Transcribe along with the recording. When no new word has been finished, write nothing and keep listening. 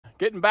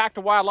Getting back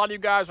to why a lot of you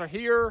guys are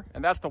here,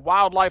 and that's the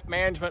wildlife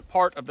management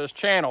part of this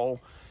channel.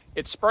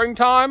 It's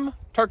springtime,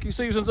 turkey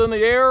season's in the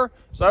air,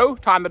 so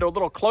time to do a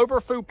little clover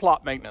food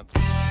plot maintenance.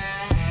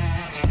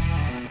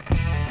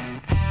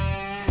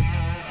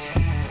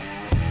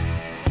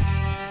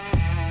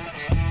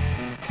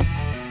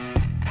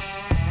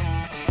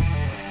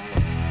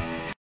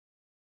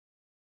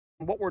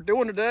 What we're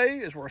doing today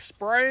is we're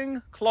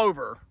spraying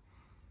clover.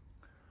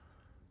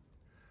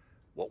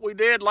 What we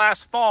did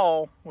last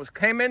fall was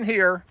came in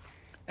here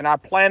and I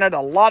planted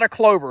a lot of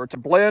clover. It's a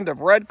blend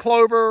of red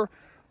clover,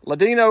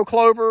 ladino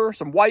clover,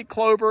 some white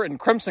clover, and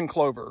crimson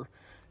clover.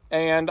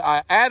 And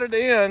I added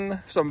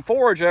in some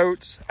forage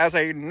oats as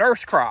a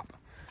nurse crop.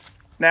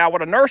 Now,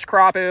 what a nurse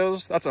crop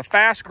is, that's a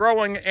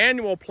fast-growing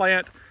annual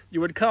plant you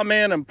would come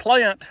in and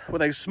plant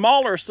with a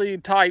smaller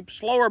seed type,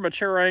 slower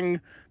maturing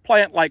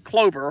plant like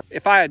clover.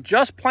 If I had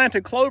just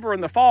planted clover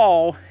in the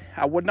fall,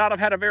 I would not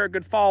have had a very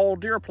good fall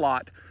deer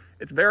plot.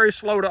 It's very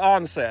slow to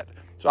onset.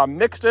 So I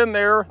mixed in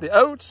there the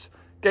oats,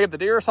 gave the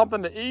deer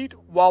something to eat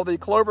while the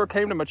clover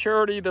came to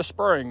maturity this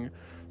spring.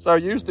 So I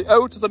used the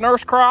oats as a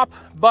nurse crop,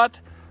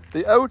 but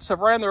the oats have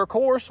ran their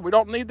course. We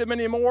don't need them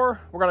anymore.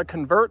 We're going to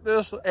convert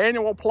this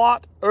annual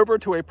plot over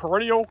to a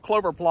perennial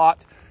clover plot.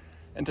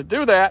 And to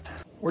do that,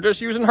 we're just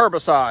using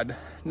herbicide.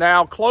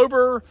 Now,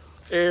 clover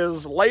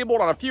is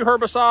labeled on a few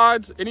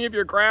herbicides. Any of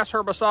your grass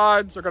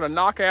herbicides are going to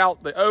knock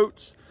out the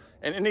oats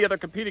and any other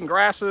competing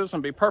grasses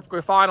and be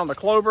perfectly fine on the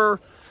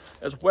clover,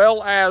 as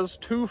well as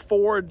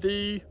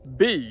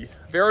 2,4-D-B.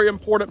 Very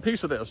important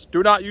piece of this.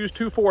 Do not use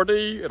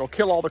 2,4-D, it'll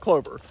kill all the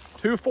clover.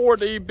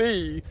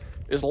 2,4-D-B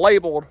is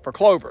labeled for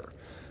clover.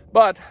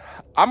 But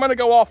I'm gonna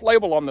go off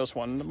label on this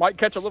one. Might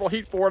catch a little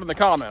heat for it in the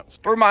comments.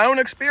 Through my own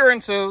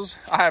experiences,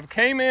 I have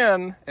came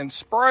in and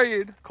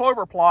sprayed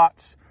clover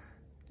plots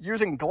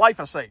using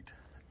glyphosate.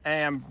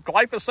 And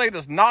glyphosate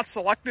is not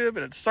selective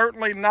and it's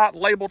certainly not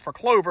labeled for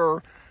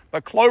clover,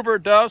 but clover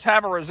does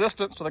have a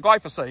resistance to the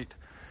glyphosate.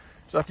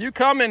 So if you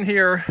come in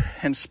here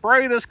and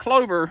spray this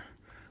clover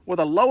with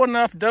a low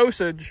enough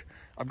dosage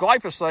of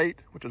glyphosate,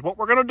 which is what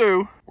we're gonna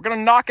do, we're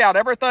gonna knock out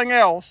everything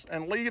else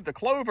and leave the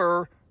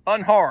clover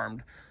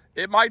unharmed.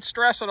 It might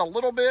stress it a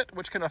little bit,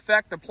 which can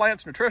affect the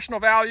plant's nutritional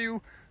value,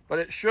 but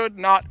it should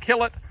not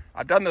kill it.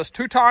 I've done this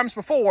 2 times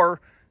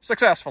before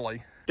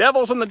successfully.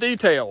 Devil's in the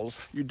details.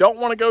 You don't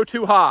wanna go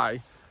too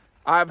high.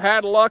 I've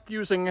had luck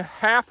using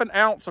 1/2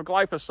 ounce of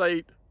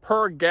glyphosate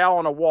per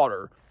gallon of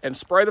water and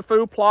spray the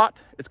food plot.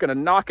 It's going to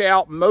knock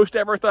out most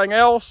everything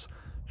else,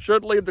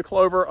 should leave the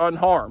clover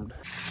unharmed.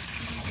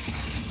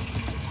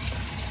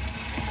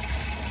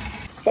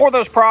 For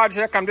this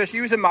project, I'm just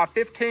using my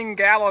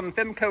 15-gallon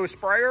Femco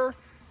sprayer.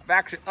 I've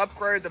actually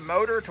upgraded the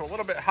motor to a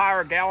little bit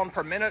higher gallon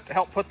per minute to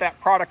help put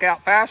that product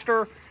out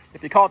faster.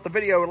 If you caught the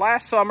video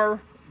last summer,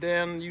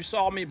 then you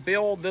saw me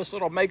build this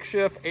little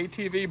makeshift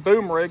ATV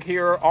boom rig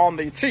here on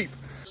the cheap.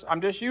 I'm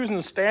just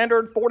using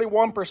standard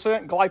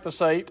 41%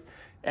 glyphosate,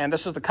 and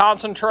this is the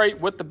concentrate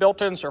with the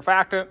built-in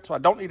surfactant, so I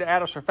don't need to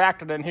add a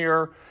surfactant in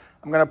here.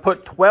 I'm going to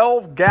put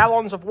 12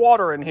 gallons of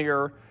water in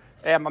here,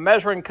 and my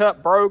measuring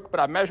cup broke,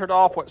 but I measured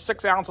off what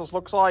 6 ounces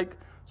looks like.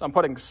 So I'm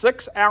putting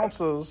 6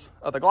 ounces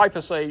of the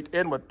glyphosate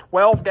in with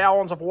 12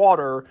 gallons of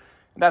water,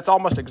 and that's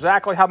almost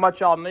exactly how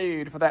much I'll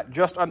need for that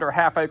just under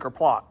half-acre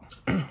plot.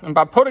 And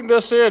by putting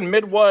this in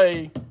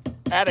midway,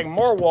 adding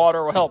more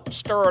water will help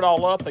stir it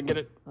all up and get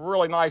it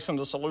really nice in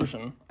the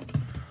solution.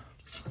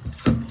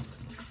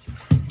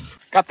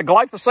 Got the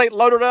glyphosate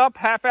loaded up,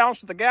 1/2 ounce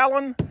to the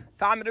gallon.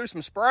 Time to do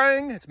some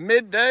spraying. It's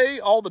midday,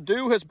 all the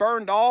dew has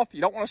burned off.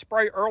 You don't want to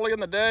spray early in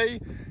the day.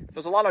 If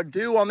there's a lot of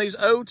dew on these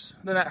oats,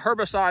 then that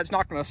herbicide's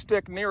not going to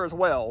stick near as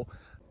well.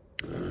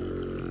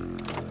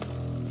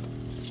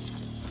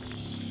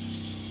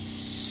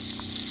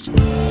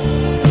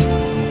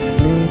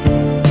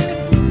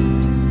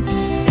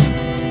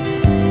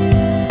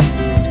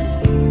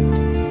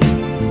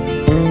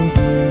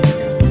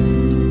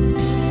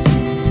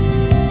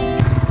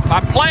 By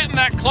planting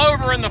that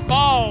clover in the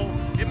fall,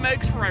 it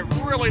makes for a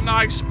really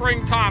nice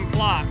springtime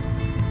plot.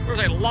 There's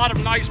a lot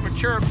of nice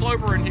mature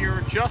clover in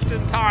here just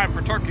in time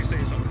for turkey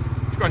season.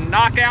 It's going to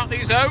knock out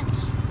these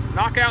oats,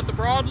 knock out the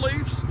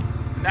broadleafs,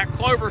 and that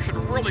clover should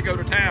really go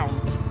to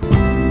town.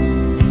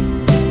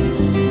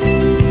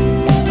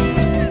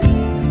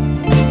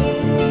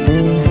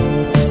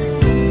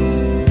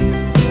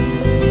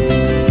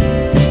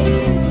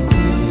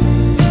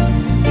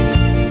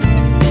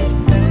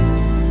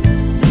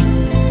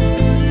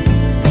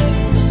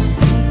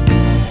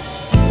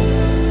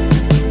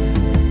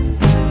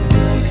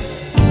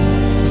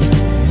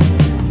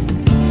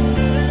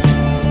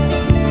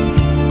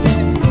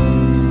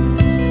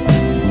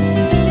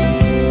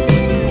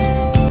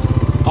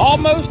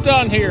 Almost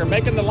done here,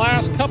 making the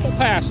last couple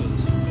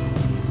passes.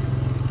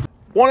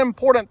 One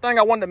important thing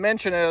I wanted to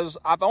mention is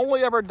I've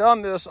only ever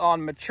done this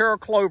on mature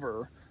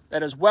clover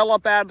that is well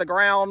up out of the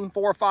ground,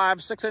 4,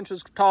 5, 6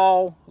 inches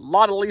tall, a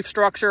lot of leaf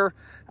structure.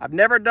 I've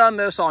never done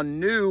this on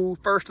new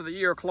first of the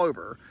year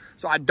clover.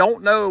 So I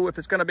don't know if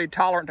it's going to be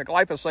tolerant to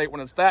glyphosate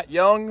when it's that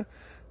young,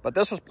 But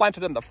this was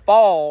planted in the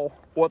fall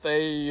with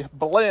a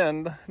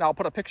blend. Now I'll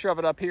put a picture of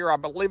it up here. I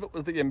believe it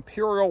was the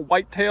Imperial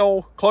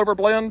Whitetail Clover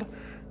blend,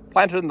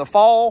 planted in the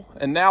fall,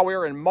 and now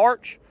we're in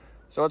March.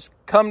 So it's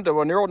come to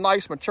a real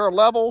nice mature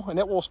level, and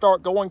it will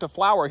start going to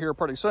flower here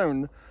pretty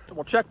soon.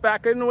 We'll check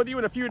back in with you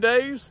in a few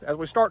days as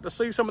we start to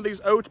see some of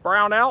these oats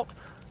brown out.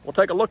 We'll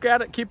take a look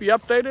at it, keep you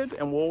updated,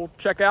 and we'll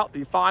check out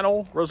the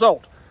final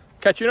result.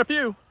 Catch you in a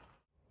few.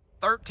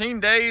 13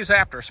 days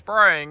after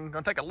spraying,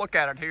 gonna take a look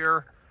at it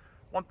here.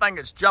 One thing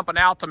that's jumping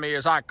out to me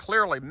is I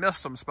clearly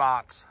missed some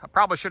spots. I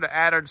probably should have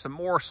added some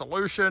more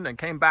solution and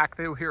came back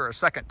through here a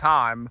second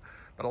time.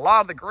 But a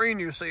lot of the green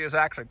you see is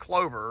actually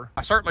clover.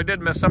 I certainly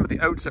did miss some of the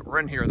oats that were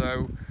in here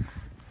though.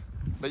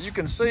 But you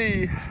can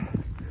see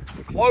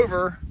the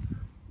clover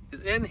is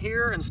in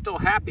here and still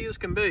happy as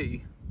can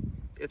be.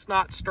 It's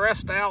not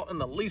stressed out in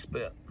the least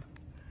bit.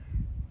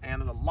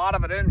 And there's a lot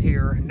of it in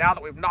here. Now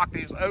that we've knocked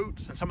these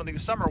oats and some of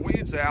these summer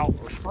weeds out,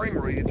 or spring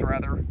weeds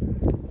rather,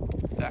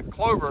 that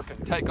clover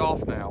can take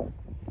off now.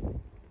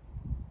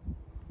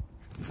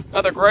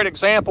 Another great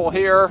example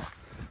here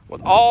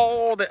with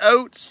all the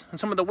oats and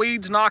some of the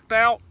weeds knocked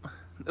out.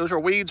 Those are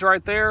weeds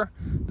right there.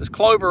 This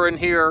clover in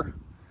here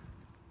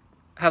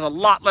has a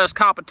lot less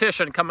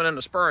competition coming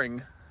into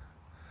spring.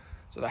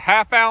 So the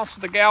 1/2 ounce to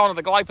the gallon of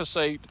the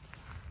glyphosate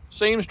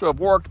seems to have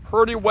worked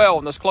pretty well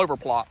in this clover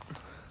plot.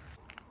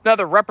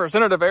 Another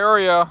representative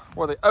area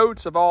where the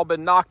oats have all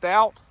been knocked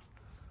out.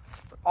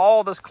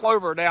 All this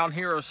clover down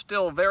here is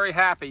still very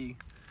happy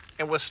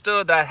and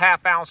withstood that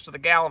 1/2 ounce to the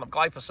gallon of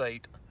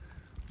glyphosate.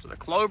 So the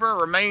clover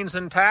remains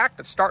intact.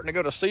 It's starting to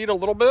go to seed a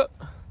little bit.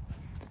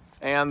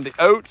 And the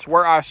oats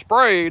where I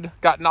sprayed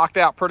got knocked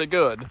out pretty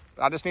good.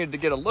 I just needed to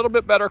get a little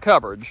bit better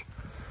coverage.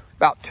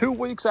 About 2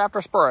 weeks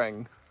after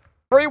spraying.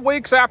 3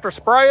 weeks after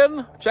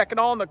spraying, checking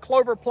on the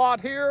clover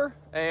plot here,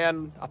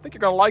 and I think you're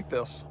gonna like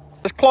this.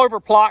 This clover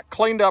plot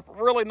cleaned up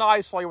really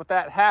nicely with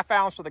that 1/2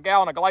 ounce to the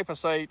gallon of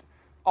glyphosate.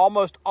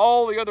 Almost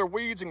all the other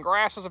weeds and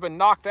grasses have been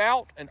knocked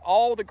out, and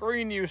all the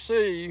green you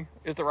see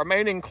is the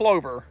remaining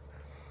clover.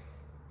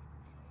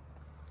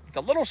 It's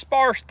a little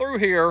sparse through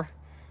here,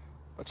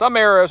 but some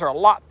areas are a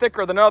lot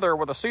thicker than others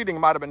where the seeding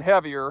might have been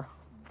heavier.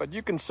 But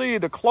you can see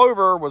the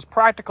clover was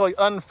practically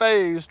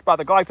unfazed by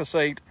the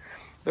glyphosate.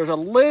 There's a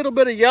little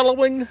bit of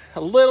yellowing,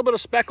 a little bit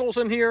of speckles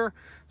in here,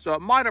 so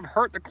it might have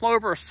hurt the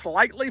clover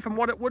slightly from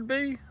what it would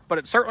be, but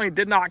it certainly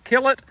did not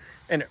kill it,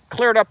 and it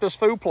cleared up this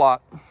food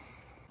plot.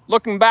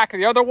 Looking back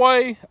the other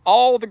way,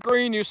 all the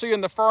green you see in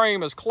the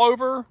frame is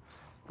clover,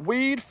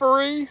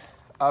 weed-free,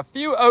 a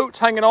few oats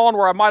hanging on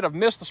where I might have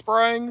missed the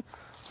spraying,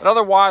 but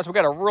otherwise we've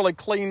got a really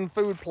clean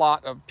food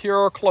plot of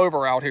pure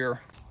clover out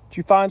here. Did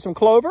you find some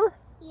clover?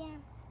 Yeah.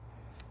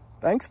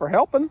 Thanks for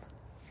helping.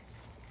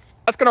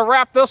 That's gonna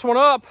wrap this one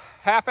up.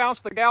 1/2 ounce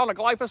to the gallon of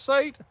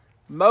glyphosate.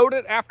 Mowed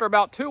it after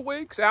about 2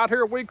 weeks. Out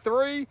here week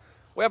 3,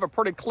 we have a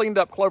pretty cleaned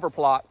up clover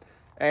plot.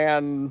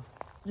 And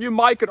you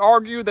might could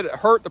argue that it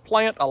hurt the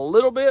plant a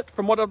little bit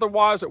from what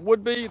otherwise it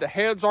would be. The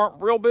heads aren't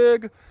real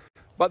big,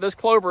 but this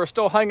clover is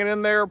still hanging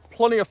in there.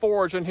 Plenty of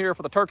forage in here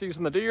for the turkeys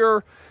and the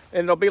deer.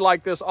 And it'll be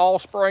like this all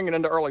spring and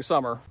into early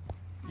summer.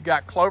 You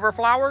got clover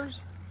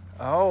flowers?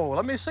 Oh,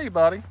 let me see,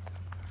 buddy.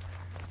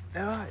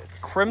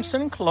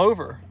 Crimson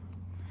clover.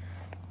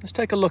 Let's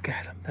take a look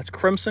at them. That's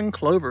crimson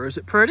clover. Is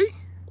it pretty?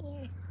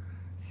 Yeah.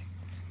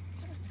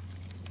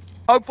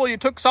 Hopefully you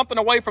took something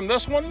away from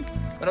this one.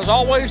 But as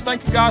always,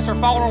 thank you guys for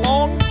following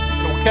along,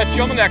 and we'll catch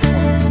you on the next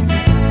one.